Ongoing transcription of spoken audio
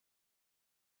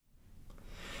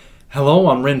Hello,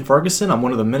 I'm Ren Ferguson. I'm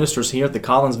one of the ministers here at the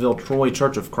Collinsville Troy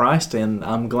Church of Christ, and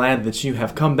I'm glad that you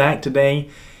have come back today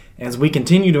as we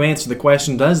continue to answer the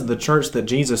question, does the church that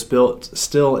Jesus built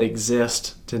still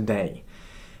exist today?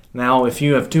 Now, if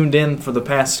you have tuned in for the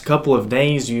past couple of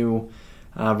days, you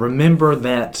remember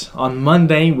that on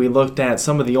Monday we looked at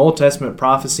some of the Old Testament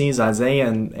prophecies, Isaiah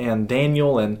and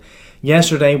Daniel, and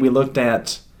yesterday we looked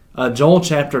at Joel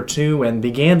chapter 2 and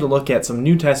began to look at some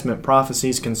New Testament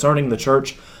prophecies concerning the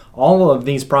church. All of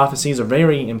these prophecies are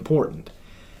very important.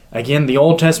 Again, the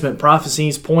Old Testament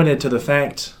prophecies pointed to the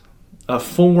fact of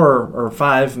 4 or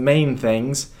 5 main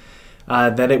things,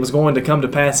 that it was going to come to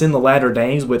pass in the latter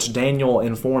days, which Daniel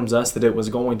informs us that it was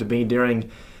going to be during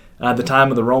the time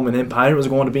of the Roman Empire. It was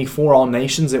going to be for all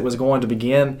nations. It was going to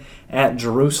begin at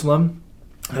Jerusalem.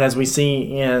 And as we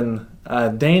see in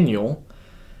Daniel,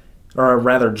 or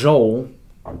rather Joel,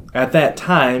 at that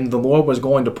time, the Lord was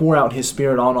going to pour out His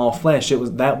Spirit on all flesh.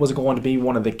 That was going to be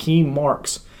one of the key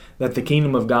marks that the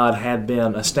kingdom of God had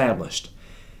been established.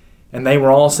 And they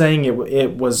were all saying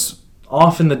it was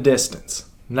off in the distance,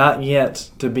 not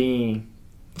yet to be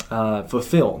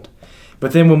fulfilled.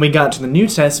 But then when we got to the New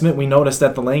Testament, we noticed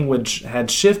that the language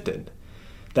had shifted,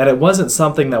 that it wasn't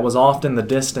something that was off in the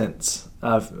distance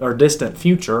or distant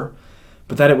future,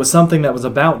 but that it was something that was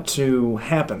about to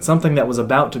happen, something that was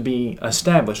about to be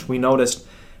established. We noticed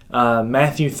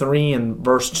Matthew 3 and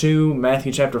verse 2,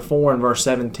 Matthew chapter 4 and verse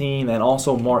 17, and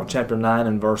also Mark chapter 9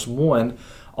 and verse 1,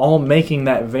 all making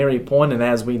that very point. And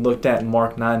as we looked at in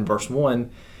Mark 9 verse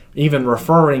 1, even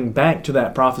referring back to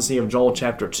that prophecy of Joel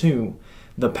chapter 2,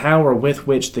 the power with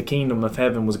which the kingdom of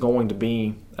heaven was going to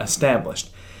be established.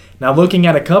 Now, looking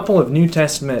at a couple of New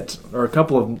Testament, or a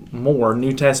couple of more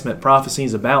New Testament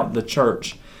prophecies about the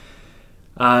church,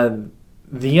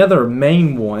 the other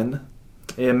main one,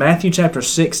 in Matthew chapter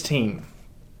 16,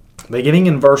 beginning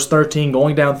in verse 13,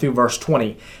 going down through verse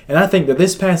 20. And I think that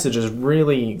this passage is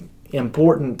really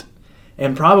important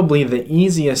and probably the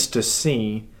easiest to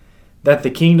see that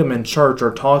the kingdom and church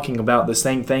are talking about the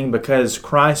same thing, because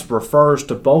Christ refers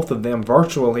to both of them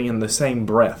virtually in the same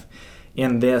breath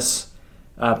in this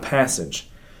passage.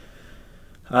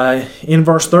 In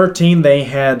verse 13, they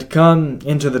had come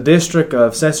into the district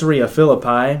of Caesarea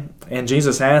Philippi, and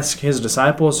Jesus asked His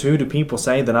disciples, "Who do people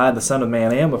say that I, the Son of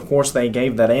Man, am?" Of course, they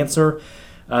gave that answer.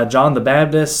 John the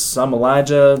Baptist, some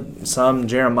Elijah, some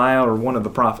Jeremiah, or one of the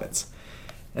prophets.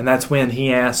 And that's when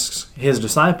He asks His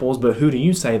disciples, "But who do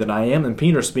you say that I am?" And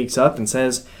Peter speaks up and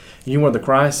says, "You are the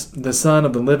Christ, the Son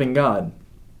of the living God."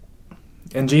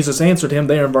 And Jesus answered him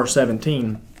there in verse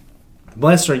 17,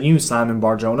 "Blessed are you, Simon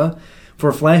Bar-Jonah,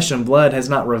 for flesh and blood has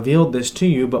not revealed this to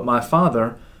you, but my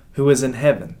Father who is in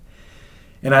heaven.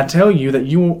 And I tell you that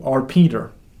you are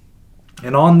Peter,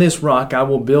 and on this rock I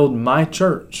will build my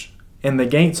church, and the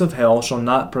gates of hell shall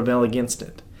not prevail against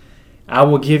it. I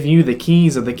will give you the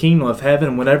keys of the kingdom of heaven,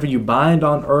 and whatever you bind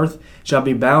on earth shall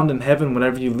be bound in heaven,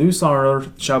 whatever you loose on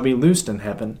earth shall be loosed in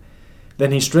heaven."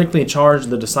 Then He strictly charged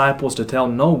the disciples to tell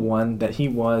no one that He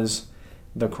was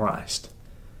the Christ.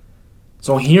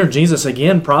 So here Jesus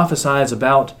again prophesies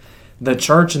about the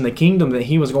church and the kingdom that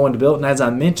He was going to build. And as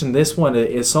I mentioned, this one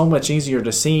is so much easier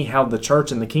to see how the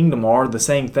church and the kingdom are the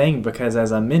same thing, because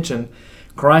as I mentioned,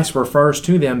 Christ refers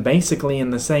to them basically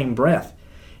in the same breath.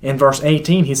 In verse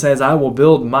 18, He says, "I will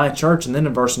build my church." And then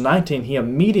in verse 19, He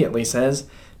immediately says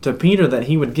to Peter that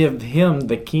He would give him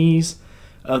the keys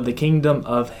of the kingdom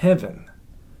of heaven,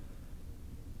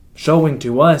 showing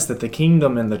to us that the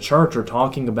kingdom and the church are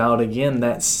talking about, again,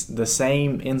 that's the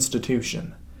same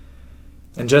institution.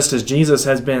 And just as Jesus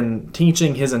has been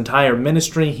teaching His entire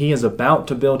ministry, He is about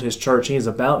to build His church. He is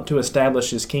about to establish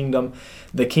His kingdom,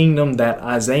 the kingdom that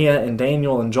Isaiah and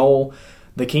Daniel and Joel,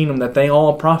 the kingdom that they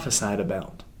all prophesied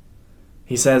about.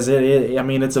 He says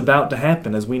it's about to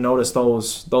happen, as we noticed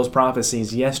those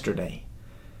prophecies yesterday.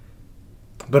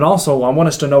 But also, I want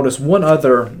us to notice one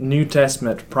other New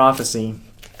Testament prophecy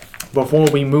before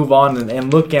we move on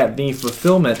and look at the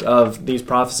fulfillment of these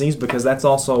prophecies, because that's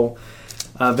also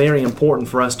very important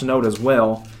for us to note as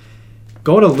well.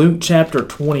 Go to Luke chapter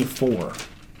 24.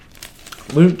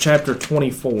 Luke chapter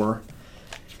 24.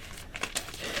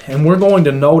 And we're going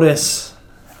to notice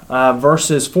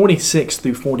verses 46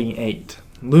 through 48.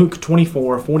 Luke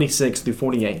 24, 46 through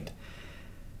 48.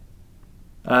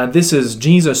 This is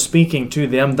Jesus speaking to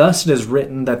them. "Thus it is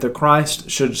written that the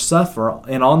Christ should suffer,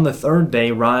 and on the third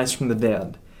day rise from the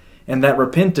dead, and that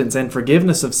repentance and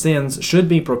forgiveness of sins should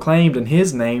be proclaimed in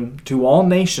His name to all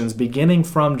nations, beginning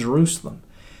from Jerusalem.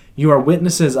 You are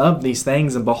witnesses of these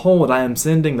things, and behold, I am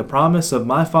sending the promise of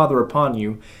my Father upon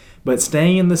you, but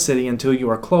stay in the city until you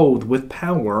are clothed with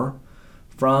power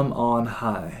from on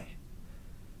high."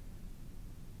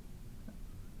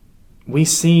 we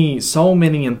see so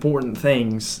many important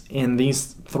things in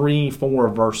these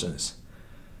 3-4 verses.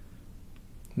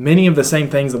 Many of the same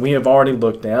things that we have already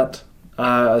looked at,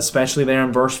 especially there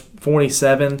in verse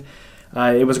 47.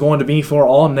 It was going to be for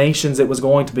all nations. It was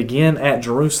going to begin at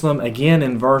Jerusalem. Again,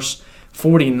 in verse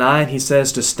 49, he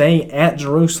says to stay at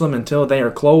Jerusalem until they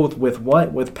are clothed with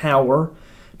what? With power.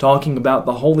 Talking about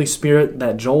the Holy Spirit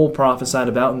that Joel prophesied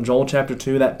about in Joel chapter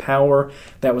 2, that power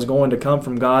that was going to come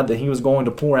from God, that he was going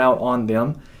to pour out on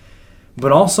them.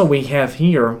 But also we have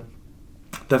here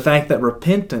the fact that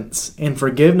repentance and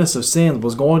forgiveness of sins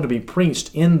was going to be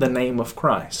preached in the name of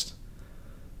Christ.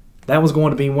 That was going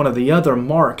to be one of the other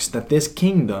marks that this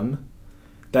kingdom,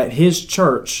 that his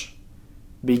church,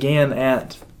 began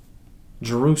at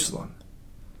Jerusalem.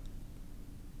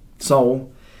 So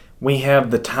we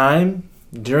have the time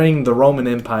during the Roman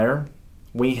Empire.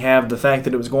 We have the fact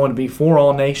that it was going to be for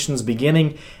all nations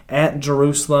beginning at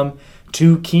Jerusalem.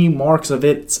 2 key marks of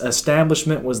its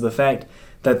establishment was the fact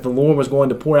that the Lord was going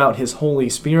to pour out his Holy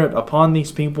Spirit upon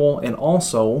these people, and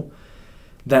also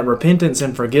that repentance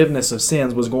and forgiveness of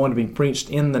sins was going to be preached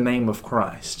in the name of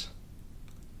Christ.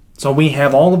 So we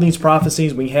have all of these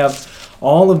prophecies, we have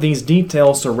all of these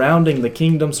details surrounding the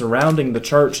kingdom, surrounding the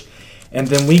church, and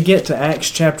then we get to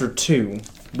Acts chapter 2,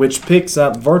 which picks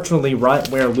up virtually right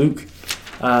where Luke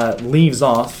leaves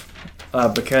off,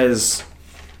 because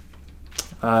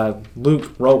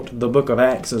Luke wrote the book of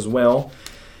Acts as well.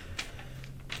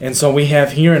 And so we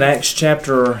have here in Acts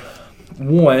chapter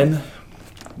 1,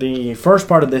 the first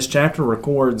part of this chapter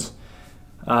records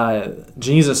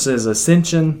Jesus'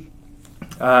 ascension.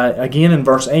 Again in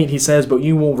verse 8 he says, "But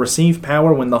you will receive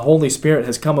power when the Holy Spirit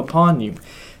has come upon you."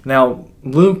 Now,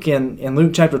 Luke in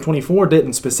Luke chapter 24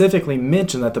 didn't specifically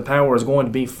mention that the power is going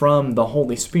to be from the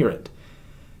Holy Spirit.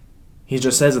 He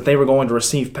just says that they were going to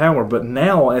receive power. But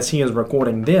now, as he is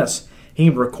recording this, he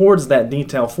records that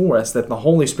detail for us, that the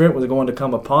Holy Spirit was going to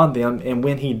come upon them, and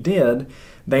when he did,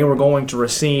 they were going to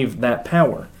receive that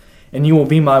power. "And you will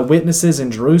be my witnesses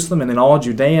in Jerusalem and in all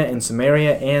Judea and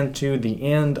Samaria and to the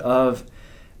end of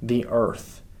the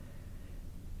earth."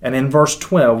 And in verse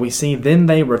 12, we see, "Then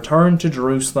they returned to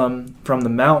Jerusalem from the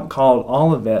mount called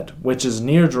Olivet, which is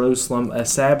near Jerusalem, a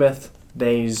Sabbath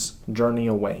day's journey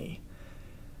away."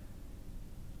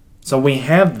 So we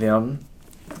have them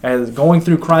as going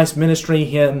through Christ's ministry,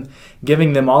 him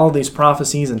giving them all of these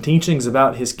prophecies and teachings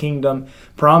about his kingdom,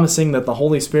 promising that the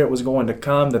Holy Spirit was going to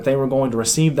come, that they were going to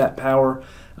receive that power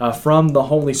from the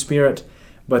Holy Spirit,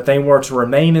 but they were to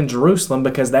remain in Jerusalem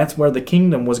because that's where the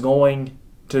kingdom was going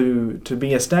to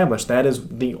be established. That is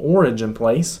the origin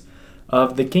place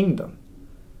of the kingdom.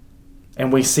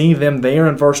 And we see them there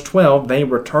in verse 12. They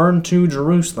returned to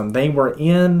Jerusalem. They were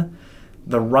in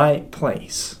the right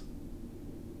place.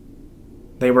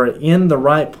 They were in the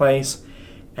right place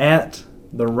at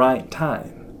the right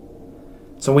time.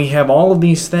 So we have all of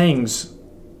these things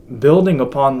building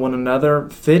upon one another,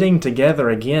 fitting together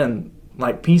again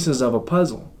like pieces of a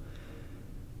puzzle.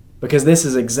 Because this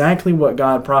is exactly what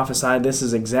God prophesied. This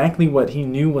is exactly what he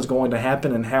knew was going to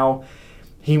happen, and how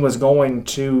he was going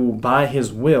to, by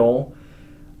his will,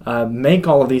 make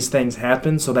all of these things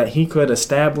happen so that he could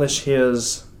establish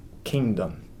his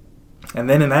kingdom. And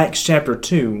then in Acts chapter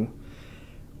 2,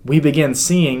 we begin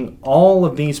seeing all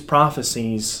of these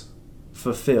prophecies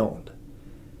fulfilled.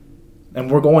 And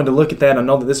we're going to look at that. I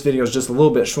know that this video is just a little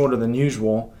bit shorter than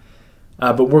usual,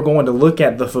 but we're going to look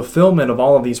at the fulfillment of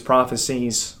all of these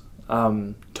prophecies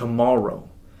tomorrow.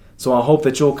 So I hope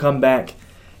that you'll come back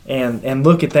and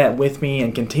look at that with me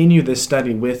and continue this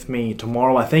study with me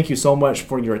tomorrow. I thank you so much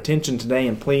for your attention today,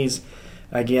 and please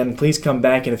come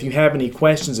back. And if you have any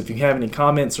questions, if you have any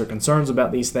comments or concerns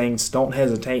about these things, don't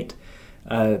hesitate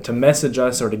to message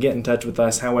us or to get in touch with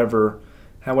us however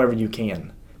you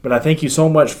can. But I thank you so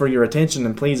much for your attention,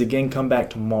 and please again come back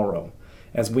tomorrow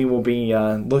as we will be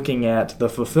looking at the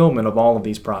fulfillment of all of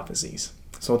these prophecies.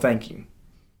 So thank you.